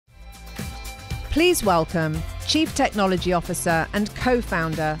Please welcome Chief Technology Officer and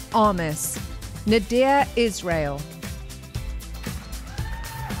co-founder, Armis, Nadir Izrael.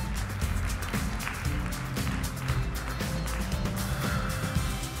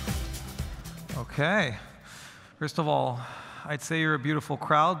 Okay. First of all, I'd say you're a beautiful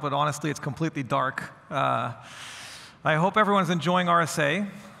crowd, but honestly, it's completely dark. I hope everyone's enjoying RSA.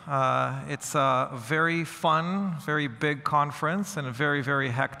 It's a very fun, very big conference and very, very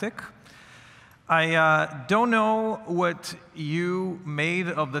hectic. I don't know what you made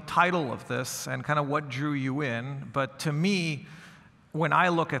of the title of this and kind of what drew you in, but to me, when I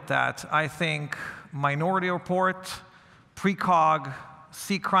look at that, I think Minority Report, precog,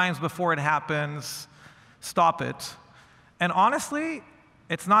 see crimes before it happens, stop it. And honestly,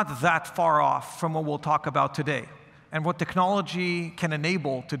 it's not that far off from what we'll talk about today and what technology can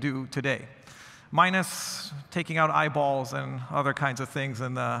enable to do today, minus taking out eyeballs and other kinds of things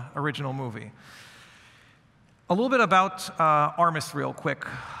in the original movie. A little bit about Armis real quick.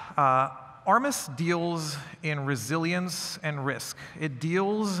 Armis deals in resilience and risk. It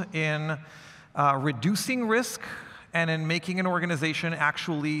deals in reducing risk and in making an organization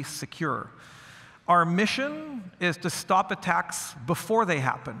actually secure. Our mission is to stop attacks before they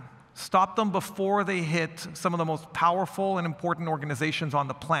happen. Stop them before they hit some of the most powerful and important organizations on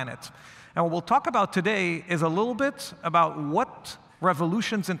the planet. And what we'll talk about today is a little bit about what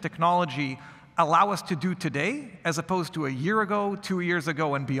revolutions in technology allow us to do today as opposed to a year ago, 2 years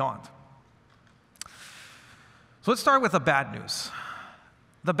ago, and beyond. So let's start with the bad news.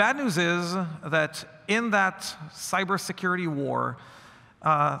 The bad news is that in that cybersecurity war,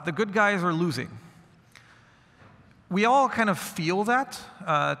 the good guys are losing. We all kind of feel that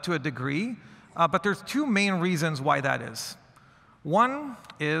to a degree, but there's two main reasons why that is. One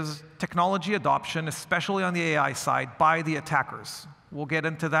is technology adoption, especially on the AI side, by the attackers. We'll get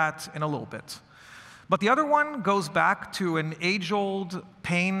into that in a little bit. But the other one goes back to an age-old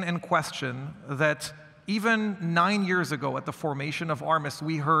pain and question that even 9 years ago at the formation of Armis,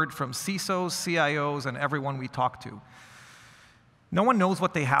 we heard from CISOs, CIOs, and everyone we talked to. No one knows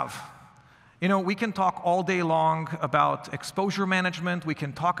what they have. You know, we can talk all day long about exposure management. We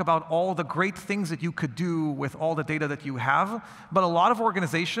can talk about all the great things that you could do with all the data that you have. But a lot of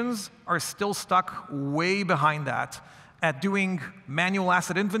organizations are still stuck way behind that at doing manual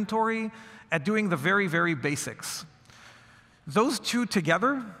asset inventory, at doing the very, very basics. Those two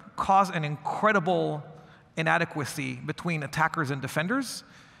together cause an incredible inadequacy between attackers and defenders.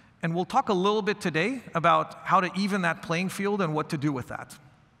 And we'll talk a little bit today about how to even that playing field and what to do with that.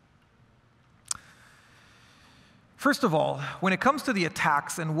 First of all, when it comes to the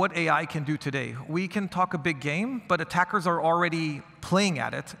attacks and what AI can do today, we can talk a big game, but attackers are already playing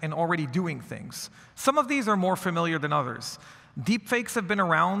at it and already doing things. Some of these are more familiar than others. Deepfakes have been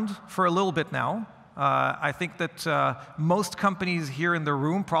around for a little bit now. I think that most companies here in the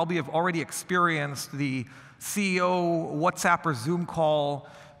room probably have already experienced the CEO WhatsApp or Zoom call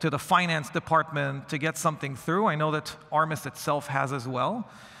to the finance department to get something through. I know that Armis itself has as well.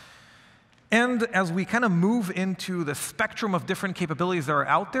 And as we kind of move into the spectrum of different capabilities that are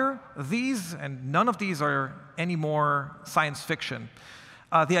out there, these, and none of these are any more science fiction.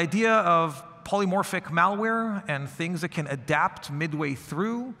 The idea of polymorphic malware and things that can adapt midway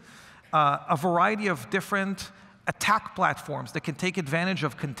through, a variety of different attack platforms that can take advantage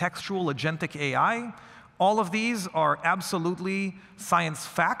of contextual agentic AI, all of these are absolutely science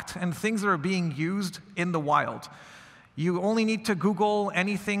fact and things that are being used in the wild. You only need to Google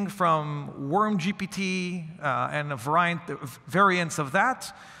anything from Worm GPT and a variants of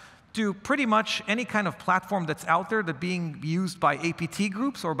that to pretty much any kind of platform that's out there that's being used by APT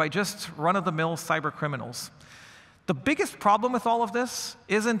groups or by just run-of-the-mill cybercriminals. The biggest problem with all of this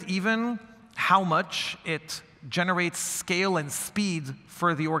isn't even how much it generates scale and speed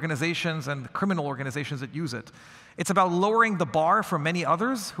for the organizations and the criminal organizations that use it. It's about lowering the bar for many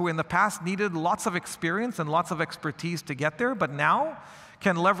others who in the past needed lots of experience and lots of expertise to get there, but now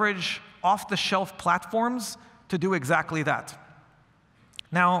can leverage off-the-shelf platforms to do exactly that.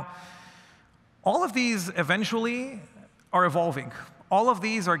 Now, all of these eventually are evolving. All of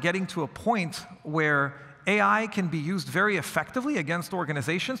these are getting to a point where AI can be used very effectively against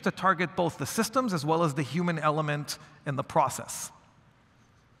organizations to target both the systems as well as the human element in the process.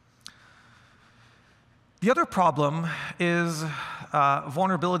 The other problem is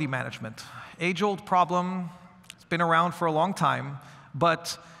vulnerability management. Age-old problem, it's been around for a long time,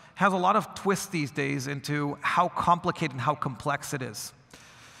 but has a lot of twists these days into how complicated and how complex it is.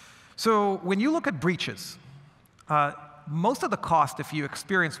 So when you look at breaches, most of the cost, if you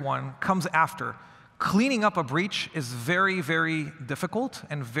experience one, comes after. cleaning up a breach is very, very difficult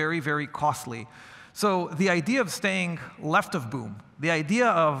and very, very costly. So the idea of staying left of boom, the idea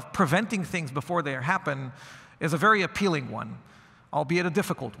of preventing things before they happen, is a very appealing one, albeit a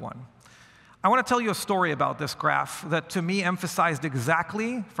difficult one. I want to tell you a story about this graph that, to me, emphasized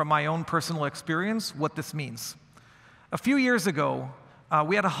exactly, from my own personal experience, what this means. A few years ago,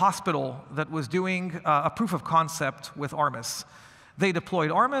 we had a hospital that was doing a proof of concept with Armis. They deployed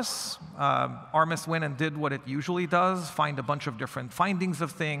Armis. Armis went and did what it usually does, find a bunch of different findings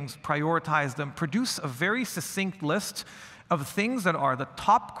of things, prioritize them, produce a very succinct list of things that are the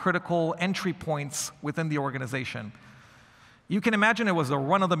top critical entry points within the organization. You can imagine it was the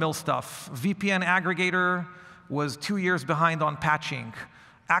run-of-the-mill stuff. VPN aggregator was 2 years behind on patching.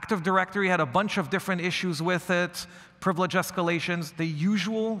 Active Directory had a bunch of different issues with it, privilege escalations, the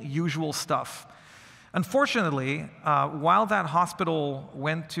usual stuff. Unfortunately, while that hospital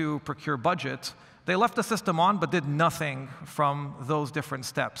went to procure budget, they left the system on but did nothing from those different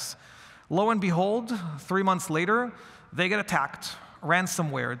steps. Lo and behold, 3 months later, they get attacked,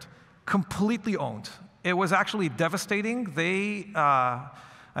 ransomwared, completely owned. It was actually devastating. I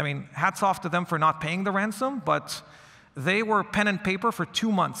mean, hats off to them for not paying the ransom, but they were pen and paper for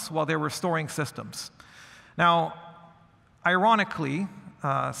 2 months while they were restoring systems. Now, ironically,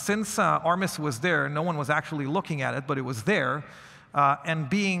 since Armis was there, no one was actually looking at it, but it was there, and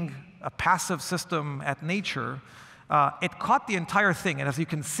being a passive system at nature, it caught the entire thing. And as you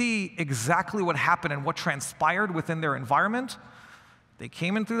can see exactly what happened and what transpired within their environment, they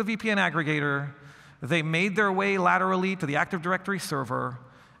came in through the VPN aggregator, they made their way laterally to the Active Directory server,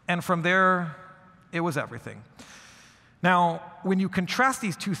 and from there, it was everything. Now, when you contrast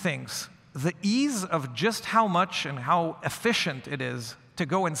these two things, the ease of just how much and how efficient it is to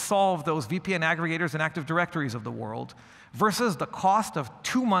go and solve those VPN aggregators and Active Directories of the world versus the cost of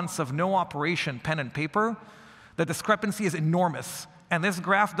 2 months of no operation, pen and paper, the discrepancy is enormous. And this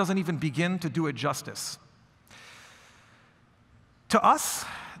graph doesn't even begin to do it justice. To us,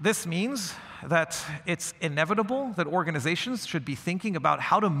 this means that it's inevitable that organizations should be thinking about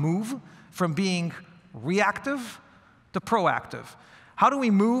how to move from being reactive to proactive. How do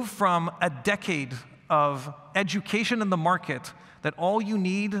we move from a decade of education in the market that all you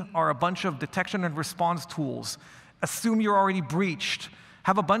need are a bunch of detection and response tools, assume you're already breached,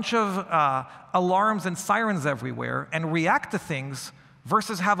 have a bunch of alarms and sirens everywhere, and react to things,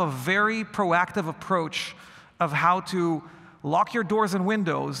 versus have a very proactive approach of how to lock your doors and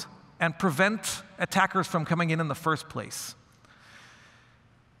windows and prevent attackers from coming in the first place.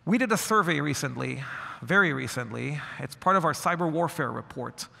 We did a survey recently, very recently. It's part of our cyber warfare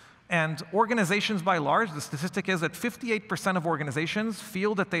report. And organizations by large, the statistic is that 58% of organizations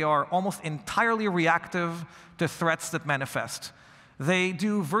feel that they are almost entirely reactive to threats that manifest. They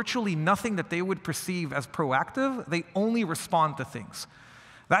do virtually nothing that they would perceive as proactive. They only respond to things.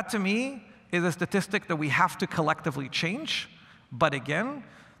 That, to me, is a statistic that we have to collectively change. But again,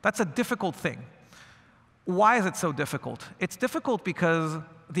 that's a difficult thing. Why is it so difficult? It's difficult because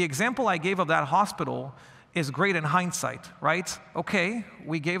the example I gave of that hospital is great in hindsight, right? Okay,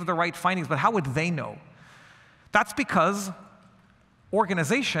 we gave the right findings, but how would they know? That's because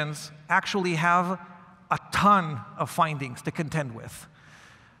organizations actually have a ton of findings to contend with.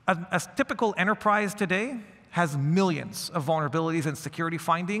 A typical enterprise today has millions of vulnerabilities and security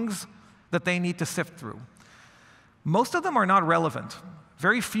findings that they need to sift through. Most of them are not relevant.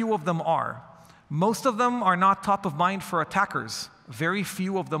 Very few of them are. Most of them are not top of mind for attackers. Very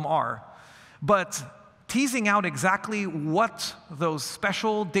few of them are. But teasing out exactly what those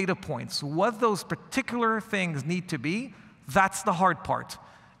special data points, what those particular things need to be, that's the hard part.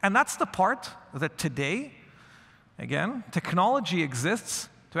 And that's the part that today, again, technology exists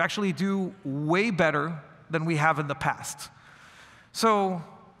to actually do way better than we have in the past. So,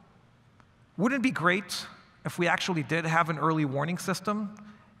 wouldn't it be great if we actually did have an early warning system?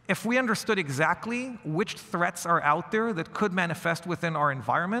 If we understood exactly which threats are out there that could manifest within our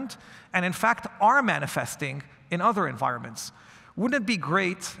environment, and in fact are manifesting in other environments? Wouldn't it be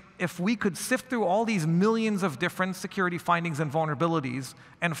great if we could sift through all these millions of different security findings and vulnerabilities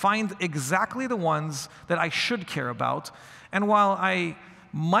and find exactly the ones that I should care about? And while I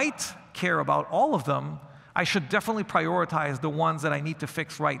might care about all of them, I should definitely prioritize the ones that I need to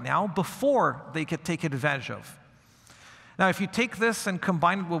fix right now before they could take advantage of. Now, if you take this and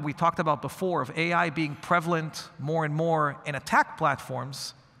combine it with what we talked about before of AI being prevalent more and more in attack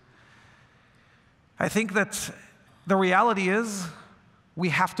platforms, I think that the reality is we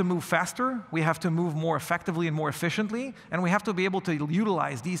have to move faster, we have to move more effectively and more efficiently, and we have to be able to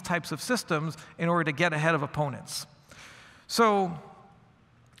utilize these types of systems in order to get ahead of opponents. So,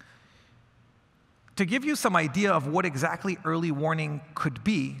 To give you some idea of what exactly early warning could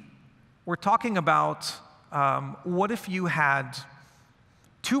be, we're talking about what if you had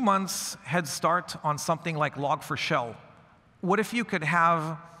 2 months head start on something like Log4Shell? What if you could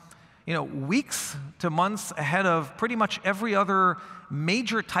have weeks to months ahead of pretty much every other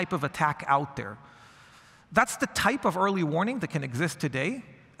major type of attack out there? That's the type of early warning that can exist today.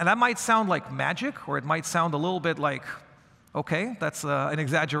 And that might sound like magic, or it might sound a little bit like, okay, that's an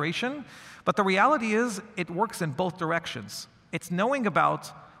exaggeration. But the reality is, it works in both directions. It's knowing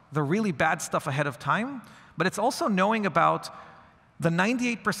about the really bad stuff ahead of time, but it's also knowing about the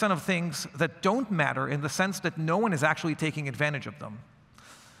 98% of things that don't matter in the sense that no one is actually taking advantage of them.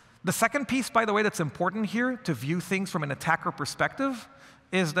 The second piece, by the way, that's important here to view things from an attacker perspective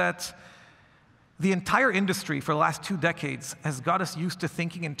is that the entire industry for the last 2 decades has got us used to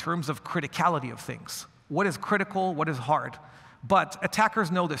thinking in terms of criticality of things. What is critical, what is hard? But attackers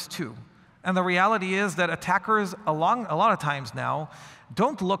know this too. And the reality is that attackers, a lot of times now,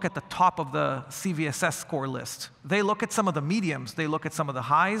 don't look at the top of the CVSS score list. They look at some of the mediums, they look at some of the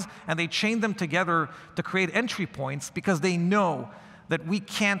highs, and they chain them together to create entry points because they know that we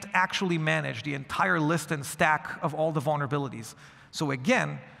can't actually manage the entire list and stack of all the vulnerabilities. So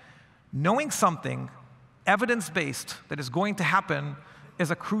again, knowing something evidence-based that is going to happen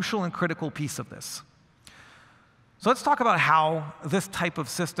is a crucial and critical piece of this. So let's talk about how this type of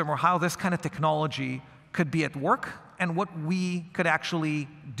system or how this kind of technology could be at work and what we could actually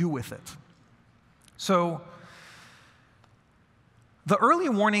do with it. So the early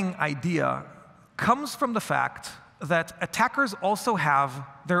warning idea comes from the fact that attackers also have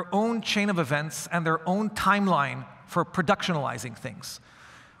their own chain of events and their own timeline for productionalizing things.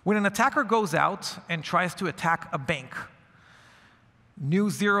 When an attacker goes out and tries to attack a bank, new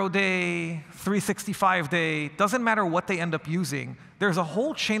 0-day, 365-day, doesn't matter what they end up using, there's a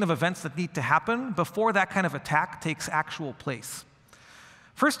whole chain of events that need to happen before that kind of attack takes actual place.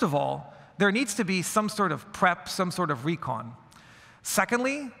 First of all, there needs to be some sort of prep, some sort of recon.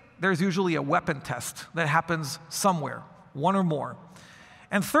 Secondly, there's usually a weapon test that happens somewhere, one or more.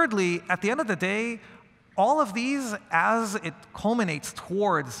 And thirdly, at the end of the day, all of these, as it culminates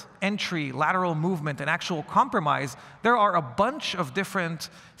towards entry, lateral movement, and actual compromise, there are a bunch of different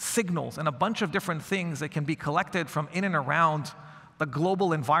signals and a bunch of different things that can be collected from in and around the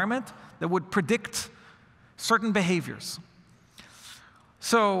global environment that would predict certain behaviors.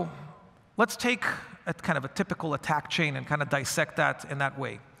 So let's take a kind of a typical attack chain and kind of dissect that in that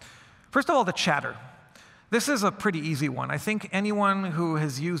way. First of all, the chatter. This is a pretty easy one. I think anyone who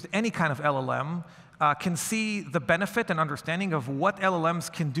has used any kind of LLM can see the benefit and understanding of what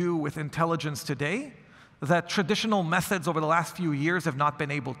LLMs can do with intelligence today that traditional methods over the last few years have not been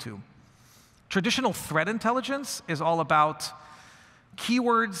able to. Traditional threat intelligence is all about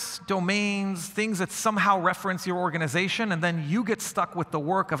keywords, domains, things that somehow reference your organization, and then you get stuck with the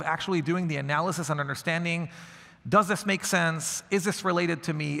work of actually doing the analysis and understanding, does this make sense? Is this related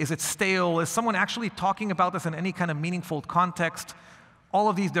to me? Is it stale? Is someone actually talking about this in any kind of meaningful context? All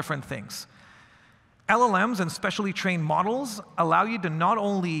of these different things. LLMs and specially trained models allow you to not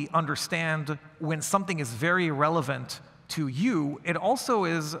only understand when something is very relevant to you, it also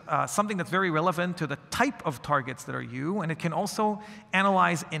is something that's very relevant to the type of targets that are you, and it can also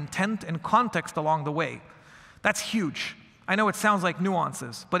analyze intent and context along the way. That's huge. I know it sounds like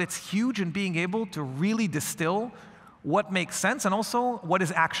nuances, but it's huge in being able to really distill what makes sense and also what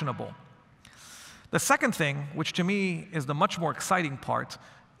is actionable. The second thing, which to me is the much more exciting part,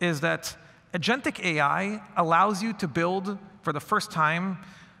 is that agentic AI allows you to build, for the first time,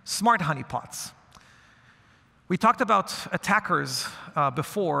 smart honeypots. We talked about attackers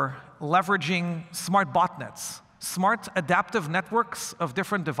before leveraging smart botnets, smart adaptive networks of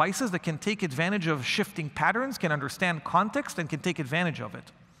different devices that can take advantage of shifting patterns, can understand context, and can take advantage of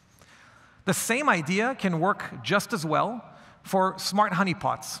it. The same idea can work just as well for smart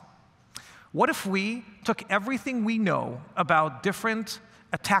honeypots. What if we took everything we know about different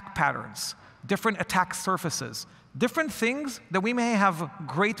attack patterns, different attack surfaces, different things that we may have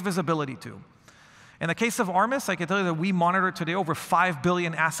great visibility to? In the case of Armis, I can tell you that we monitor today over 5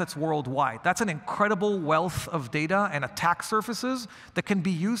 billion assets worldwide. That's an incredible wealth of data and attack surfaces that can be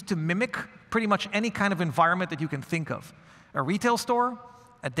used to mimic pretty much any kind of environment that you can think of. A retail store,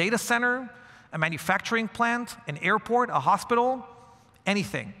 a data center, a manufacturing plant, an airport, a hospital,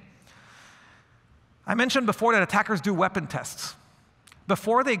 anything. I mentioned before that attackers do weapon tests.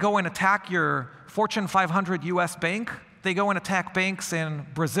 Before they go and attack your Fortune 500 US bank, they go and attack banks in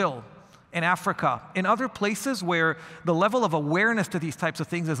Brazil, in Africa, in other places where the level of awareness to these types of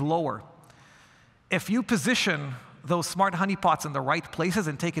things is lower. If you position those smart honeypots in the right places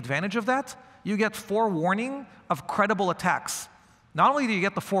and take advantage of that, you get forewarning of credible attacks. Not only do you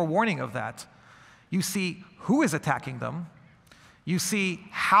get the forewarning of that, you see who is attacking them, you see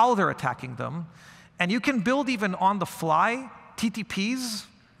how they're attacking them, and you can build even on the fly TTPs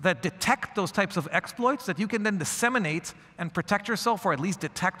that detect those types of exploits that you can then disseminate and protect yourself, or at least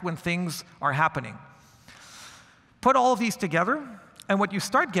detect when things are happening. Put all of these together, and what you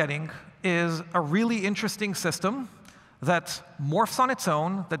start getting is a really interesting system that morphs on its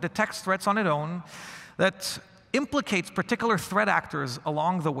own, that detects threats on its own, that implicates particular threat actors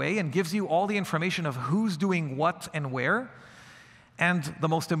along the way and gives you all the information of who's doing what and where. And the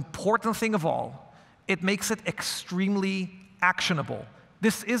most important thing of all, it makes it extremely actionable.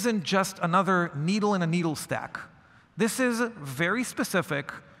 This isn't just another needle in a needle stack. This is very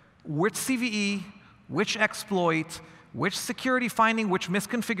specific, which CVE, which exploit, which security finding, which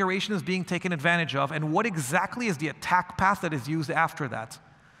misconfiguration is being taken advantage of, and what exactly is the attack path that is used after that.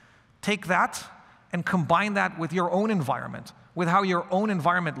 Take that and combine that with your own environment, with how your own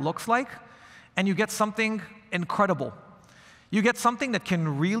environment looks like, and you get something incredible. You get something that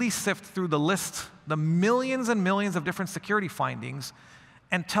can really sift through the list, the millions and millions of different security findings,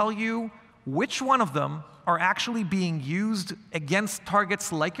 and tell you which one of them are actually being used against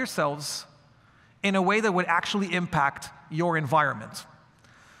targets like yourselves in a way that would actually impact your environment.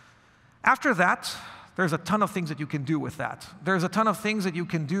 After that, there's a ton of things that you can do with that. There's a ton of things that you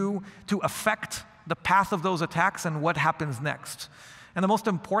can do to affect the path of those attacks and what happens next. And the most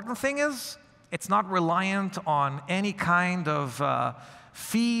important thing is, it's not reliant on any kind of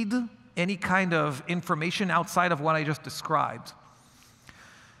feed, any kind of information outside of what I just described.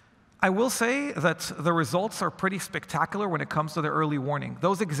 I will say that the results are pretty spectacular when it comes to the early warning.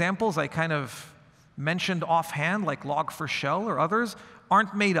 Those examples I kind of mentioned offhand, like Log4Shell or others,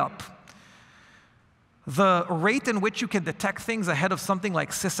 aren't made up. The rate in which you can detect things ahead of something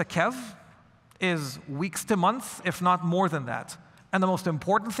like sysakev is weeks to months, if not more than that. And the most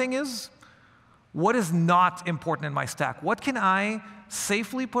important thing is, what is not important in my stack? What can I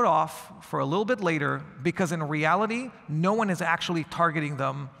safely put off for a little bit later, because in reality, no one is actually targeting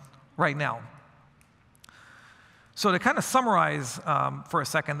them right now. So to kind of summarize for a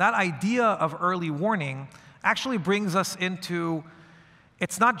second, that idea of early warning actually brings us into,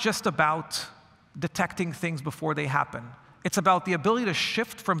 it's not just about detecting things before they happen. It's about the ability to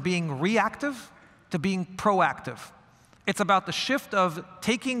shift from being reactive to being proactive. It's about the shift of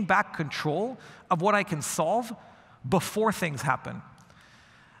taking back control of what I can solve before things happen.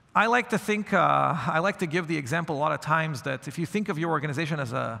 I like to think, I like to give the example a lot of times that if you think of your organization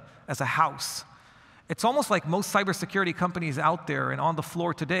as a house, it's almost like most cybersecurity companies out there and on the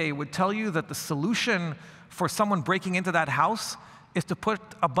floor today would tell you that the solution for someone breaking into that house is to put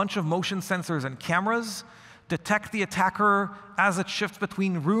a bunch of motion sensors and cameras, detect the attacker as it shifts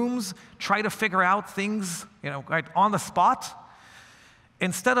between rooms, try to figure out things, right on the spot,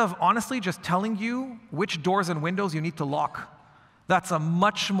 instead of honestly just telling you which doors and windows you need to lock. That's a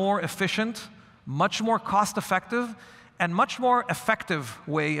much more efficient, much more cost-effective, and much more effective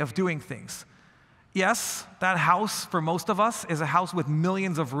way of doing things. Yes, that house, for most of us, is a house with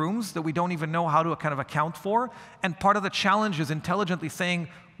millions of rooms that we don't even know how to kind of account for, and part of the challenge is intelligently saying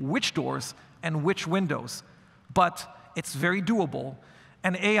which doors and which windows. But it's very doable,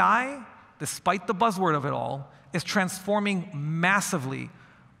 and AI, despite the buzzword of it all, is transforming massively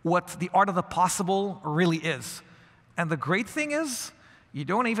what the art of the possible really is. And the great thing is, you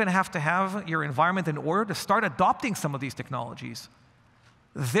don't even have to have your environment in order to start adopting some of these technologies.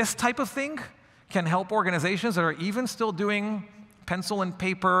 This type of thing can help organizations that are even still doing pencil and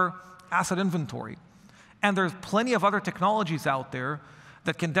paper asset inventory. And there's plenty of other technologies out there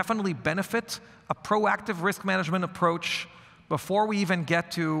that can definitely benefit a proactive risk management approach before we even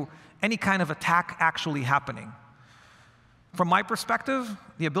get to any kind of attack actually happening. From my perspective,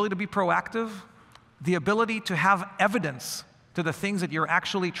 the ability to be proactive, the ability to have evidence to the things that you're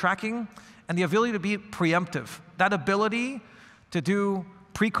actually tracking, and the ability to be preemptive. That ability to do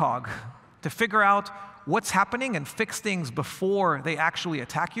precog, to figure out what's happening and fix things before they actually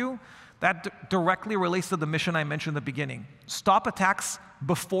attack you, that directly relates to the mission I mentioned at the beginning. Stop attacks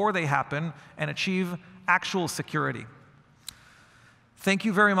before they happen and achieve actual security. Thank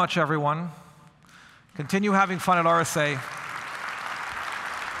you very much, everyone. Continue having fun at RSA.